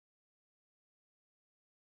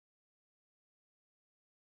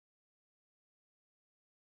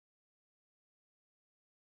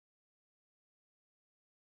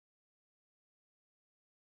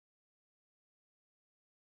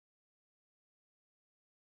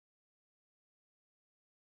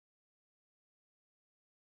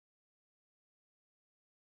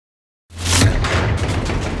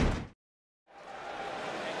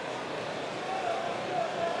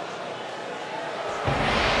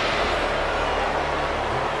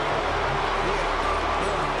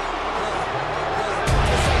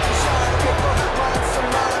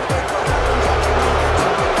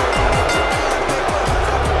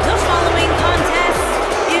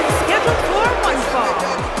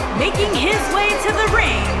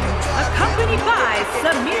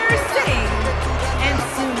Singh and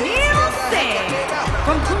Singh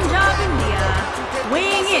from Punjab, India,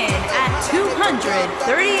 weighing in at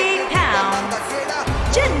 238 pounds,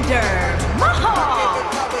 Jinder Mahal.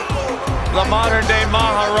 The modern-day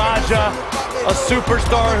Maharaja, a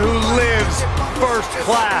superstar who lives first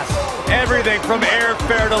class. Everything from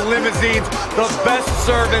airfare to limousines, the best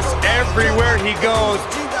service everywhere he goes.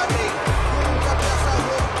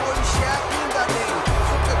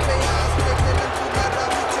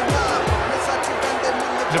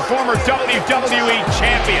 The former WWE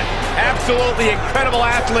champion, absolutely incredible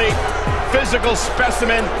athlete, physical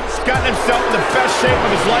specimen, gotten himself in the best shape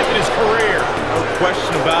of his life and his career. No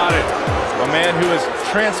question about it. A man who has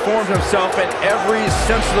transformed himself in every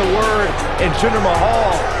sense of the word in Jinder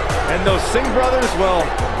Mahal. And those Singh brothers, well,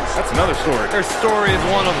 that's another story. Their story is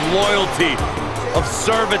one of loyalty, of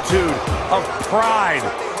servitude, of pride,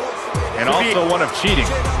 and also one of cheating.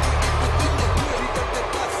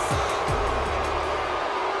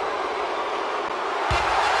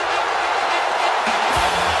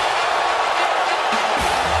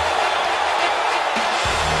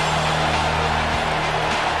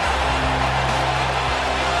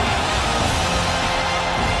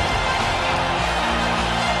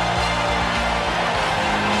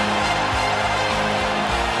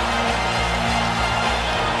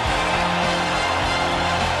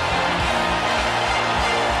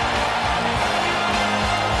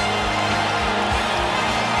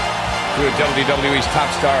 Two of WWE's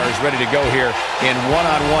top stars ready to go here in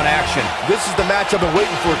one-on-one action. This is the match I've been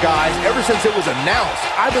waiting for, guys. Ever since it was announced,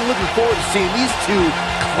 I've been looking forward to seeing these two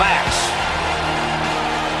clash.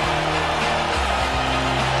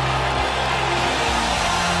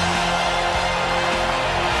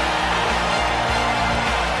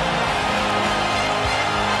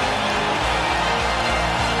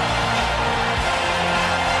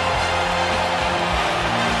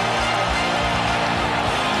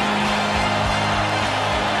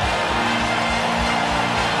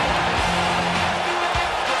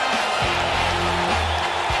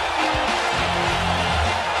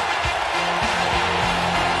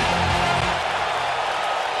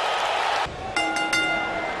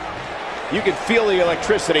 You can feel the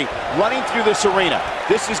electricity running through this arena.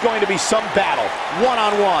 This is going to be some battle.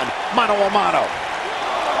 One-on-one, mano-a-mano.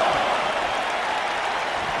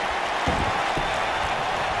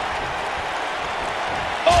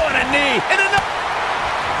 Oh, and a knee, and another.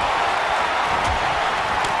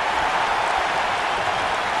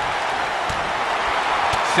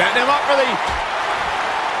 Setting him up for the...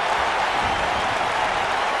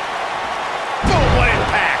 Boom, what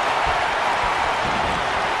impact.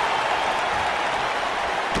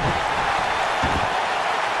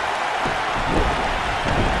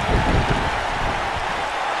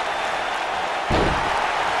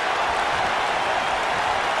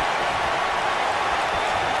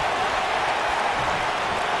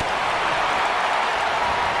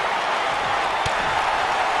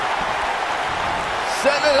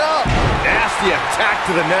 Setting it up. Nasty attack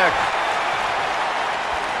to the neck.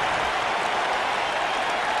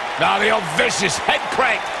 Now the old vicious head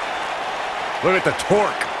crank. Look at the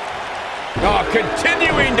torque. Oh,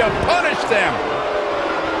 continuing to punish them.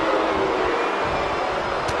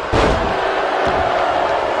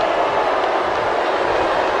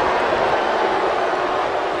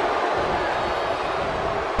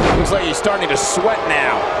 Looks like he's starting to sweat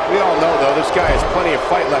now. We all know, though, this guy has plenty of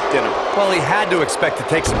fight left in him. Well, he had to expect to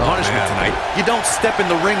take some punishment tonight. You don't step in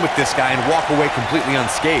the ring with this guy and walk away completely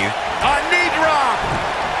unscathed. A knee drop.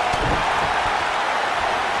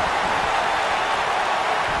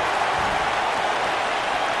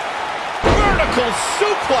 Vertical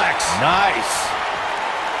suplex. Nice.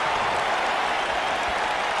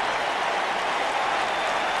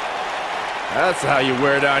 That's how you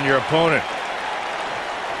wear down your opponent.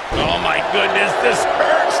 Oh, my goodness, this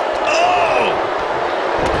hurts. Oh!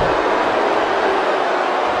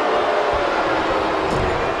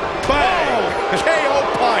 Bang! Oh, KO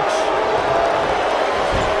punch.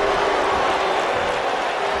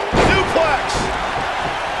 Suplex.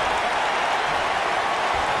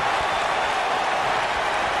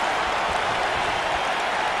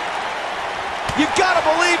 You gotta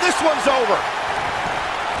believe this one's over.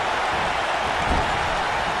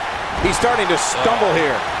 He's starting to stumble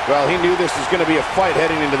here. Well, he knew this was going to be a fight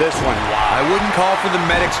heading into this one. I wouldn't call for the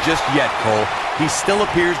medics just yet, Cole. He still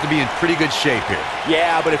appears to be in pretty good shape here.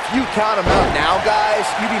 Yeah, but if you count him out now, guys,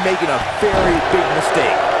 you'd be making a very big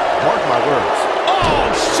mistake. Mark my words. Oh,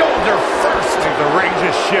 shoulder first. The ring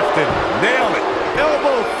just shifted. Nailed it.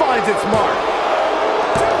 Elbow finds its mark.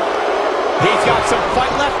 He's got some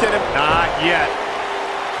fight left in him. Not yet.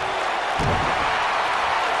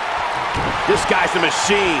 This guy's a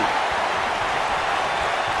machine.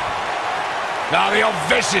 Now the old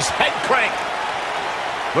vicious head crank.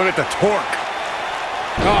 Look at the torque.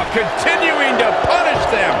 Oh, continuing to punish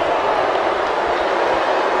them.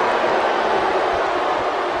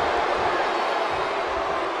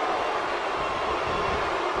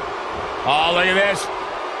 Oh, look at this.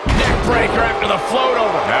 Neck breaker after the float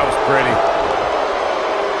over. That was pretty.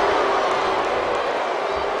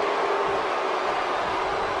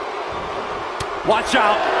 Watch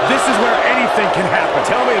out. This is where anything can happen.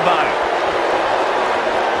 Tell me about it.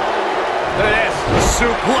 Look at this.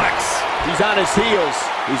 Suplex. He's on his heels.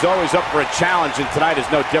 He's always up for a challenge, and tonight is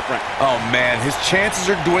no different. Oh, man, his chances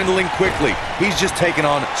are dwindling quickly. He's just taken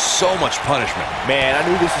on so much punishment. Man, I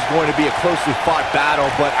knew this was going to be a closely fought battle,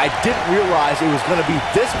 but I didn't realize it was going to be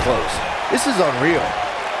this close. This is unreal.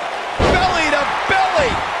 Belly to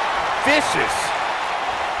belly. Vicious.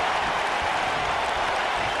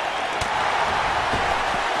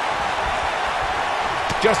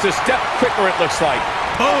 Just a step quicker, it looks like.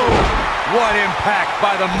 Boom! What impact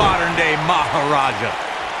by the modern-day Maharaja.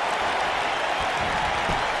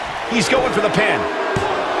 He's going for the pin.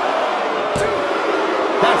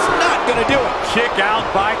 That's not going to do it. Kick out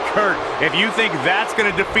by Kurt. If you think that's going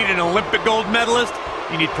to defeat an Olympic gold medalist,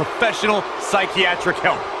 you need professional psychiatric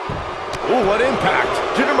help. Ooh, what impact.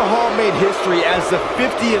 Jinder Mahal made history as the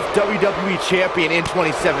 50th WWE Champion in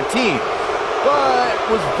 2017, but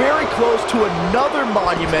was very close to another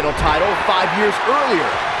monumental title 5 years earlier.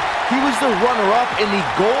 He was the runner-up in the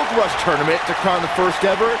Gold Rush tournament to crown the first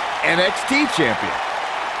ever NXT champion.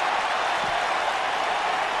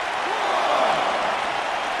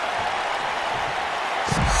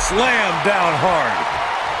 Slam down hard.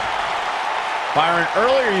 Byron,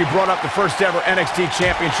 earlier you brought up the first ever NXT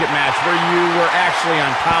Championship match where you were actually on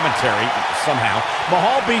commentary, somehow.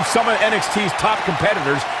 Mahal beat some of NXT's top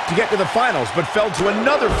competitors to get to the finals, but fell to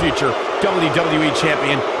another future WWE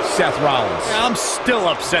Champion, Seth Rollins. I'm still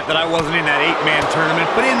upset that I wasn't in that 8-man tournament,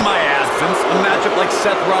 but in my absence, a matchup like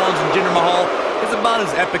Seth Rollins and Jinder Mahal is about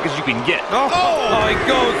as epic as you can get. Oh, he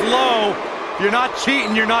goes low. If you're not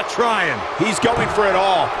cheating, you're not trying. He's going for it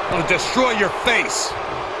all. I'm gonna destroy your face.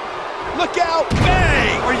 Look out!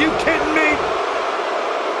 Bang! Are you kidding me?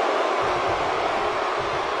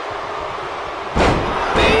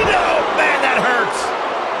 Vito! Man, that hurts!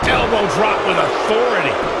 Elbow drop with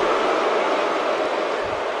authority.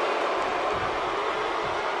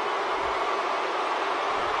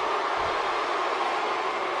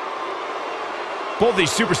 Both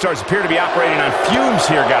these superstars appear to be operating on fumes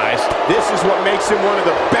here, guys. This is what makes him one of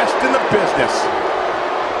the best in the business.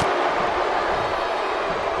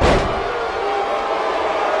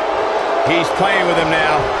 He's playing with him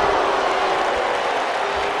now.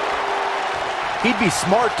 He'd be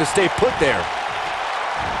smart to stay put there.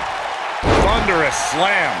 Thunderous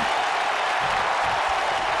slam.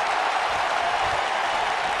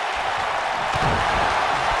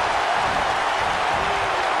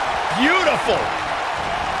 Beautiful.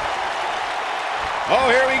 Oh,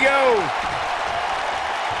 here we go.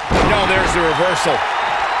 No, there's the reversal.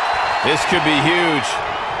 This could be huge.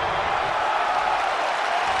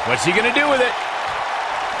 What's he gonna do with it?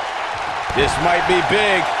 This might be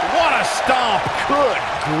big. What a stomp. Good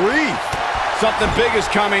grief. Something big is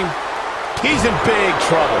coming. He's in big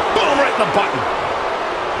trouble. Boom, right in the button.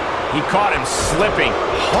 He caught him slipping.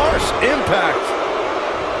 Harsh impact.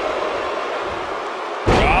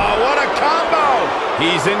 Oh, what a combo.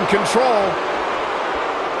 He's in control.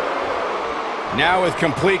 Now with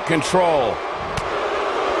complete control.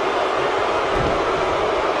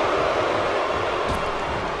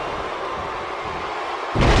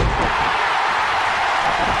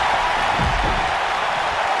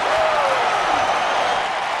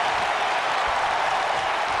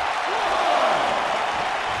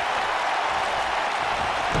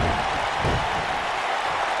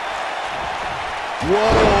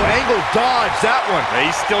 Whoa, angle dodge, that one.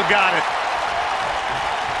 He's still got it.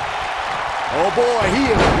 Oh boy, he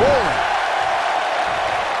is rolling.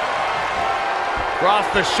 Cross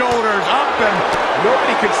the shoulders, up and...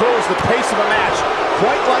 Nobody controls the pace of a match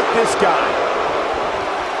quite like this guy.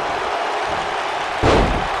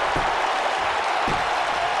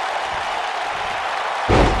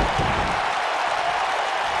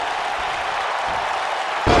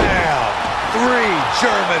 Bam! 3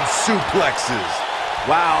 German suplexes.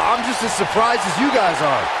 Wow, I'm just as surprised as you guys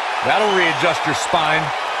are. That'll readjust your spine.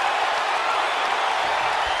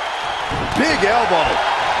 Big elbow.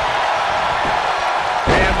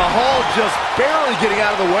 And Mahal just barely getting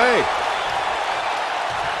out of the way.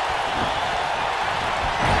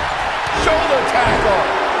 Shoulder tackle.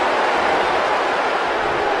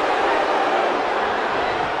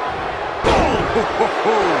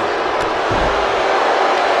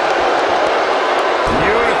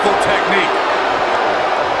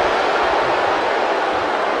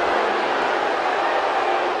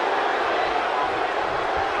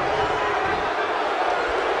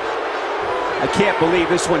 can't believe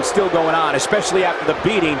this one's still going on, especially after the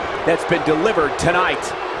beating that's been delivered tonight.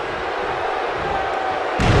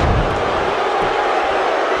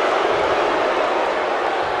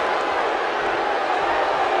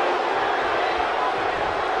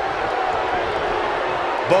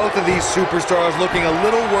 Both of these superstars looking a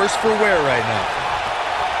little worse for wear right now.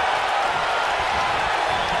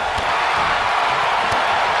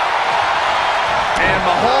 And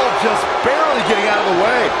Mahal just barely getting out of the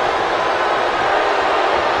way.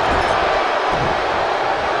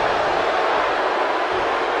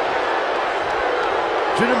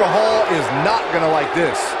 Jinder Mahal is not going to like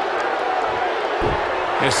this.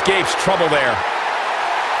 Escapes trouble there.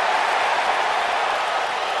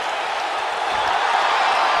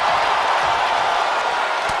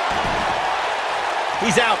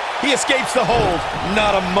 He's out. He escapes the hold.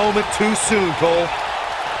 Not a moment too soon, Cole.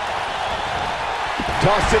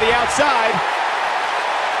 Toss to the outside.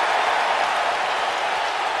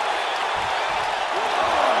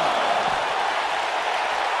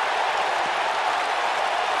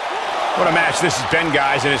 What a match this has been,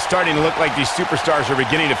 guys, and it's starting to look like these superstars are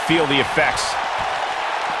beginning to feel the effects.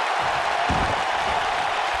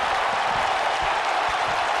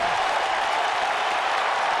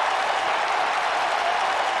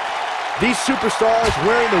 These superstars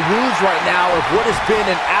wearing the wounds right now of what has been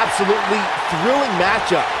an absolutely thrilling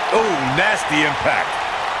matchup. Oh, nasty impact.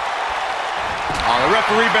 Oh, the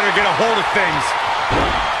referee better get a hold of things.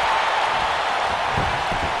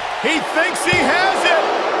 He thinks he has it.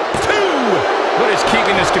 2. What is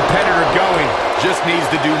keeping this competitor going? Just needs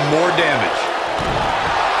to do more damage.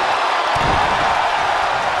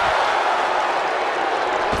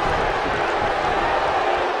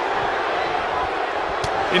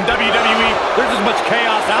 In WWE, there's as much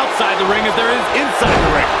chaos outside the ring as there is inside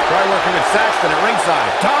the ring. Try working with Saxton at ringside.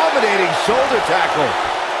 Dominating shoulder tackle.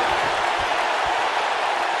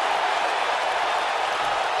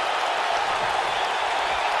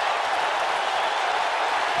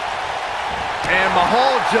 And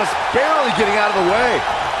Mahal just barely getting out of the way.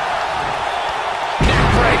 Neck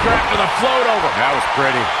breaker after the float over. That was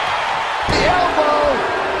pretty. The elbow.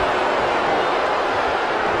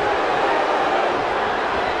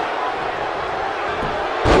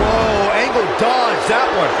 Dodge that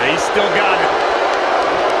one. He still got it.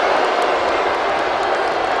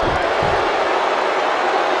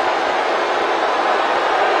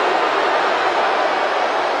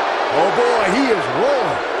 Oh boy, he is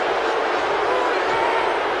rolling.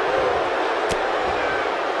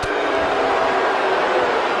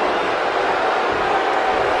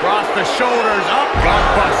 Cross the shoulders, up,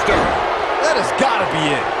 blockbuster. That has got to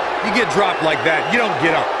be it. You get dropped like that, you don't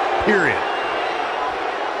get up, period.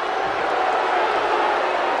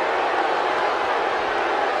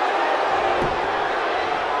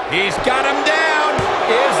 He's got him down.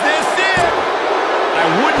 Is this it? I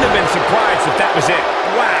wouldn't have been surprised if that was it.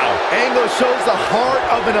 Wow. Angle shows the heart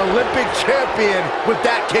of an Olympic champion with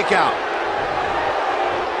that kick out.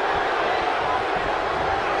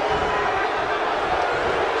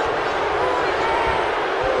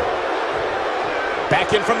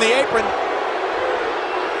 Back in from the apron.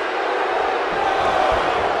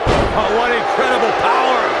 Oh, what incredible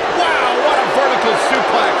power. Wow, what a vertical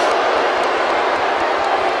suplex.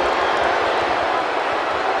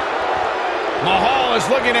 Mahal is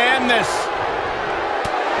looking to end this.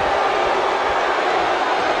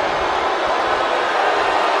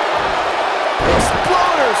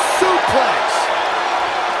 Exploder suplex.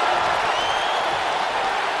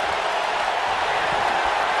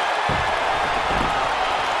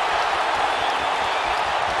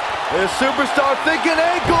 The superstar thinking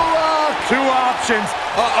ankle lock. 2 options.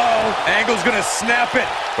 Uh-oh. Angle's gonna snap it.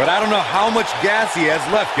 But I don't know how much gas he has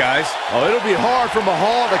left, guys. Oh, it'll be hard for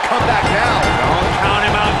Mahal to come back now. Don't count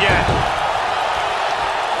him out yet.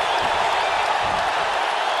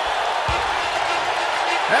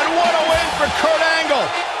 And what a win for Kurt Angle.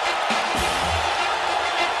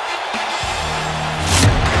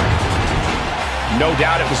 No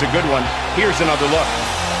doubt it was a good one. Here's another look.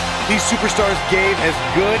 These superstars gave as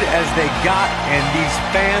good as they got, and these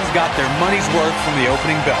fans got their money's worth from the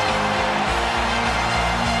opening bell.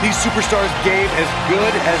 These superstars gave as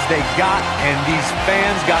good as they got, and these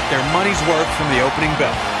fans got their money's worth from the opening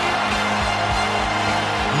bell.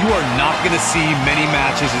 You are not going to see many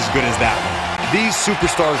matches as good as that one. These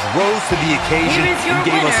superstars rose to the occasion and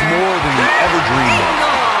gave us more than we ever dreamed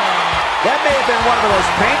of. That may have been one of the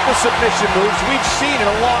most painful submission moves we've seen in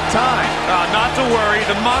a long time. Not to worry,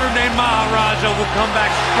 the modern-day Maharaja will come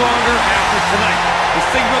back stronger after tonight. The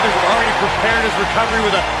Singh brothers have already prepared his recovery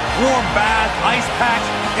with a warm bath, ice packs,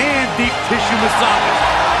 and deep tissue massages.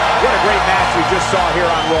 What a great match we just saw here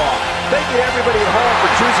on Raw. Thank you to everybody at home for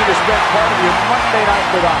choosing to spend part of your Monday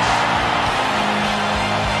night with us.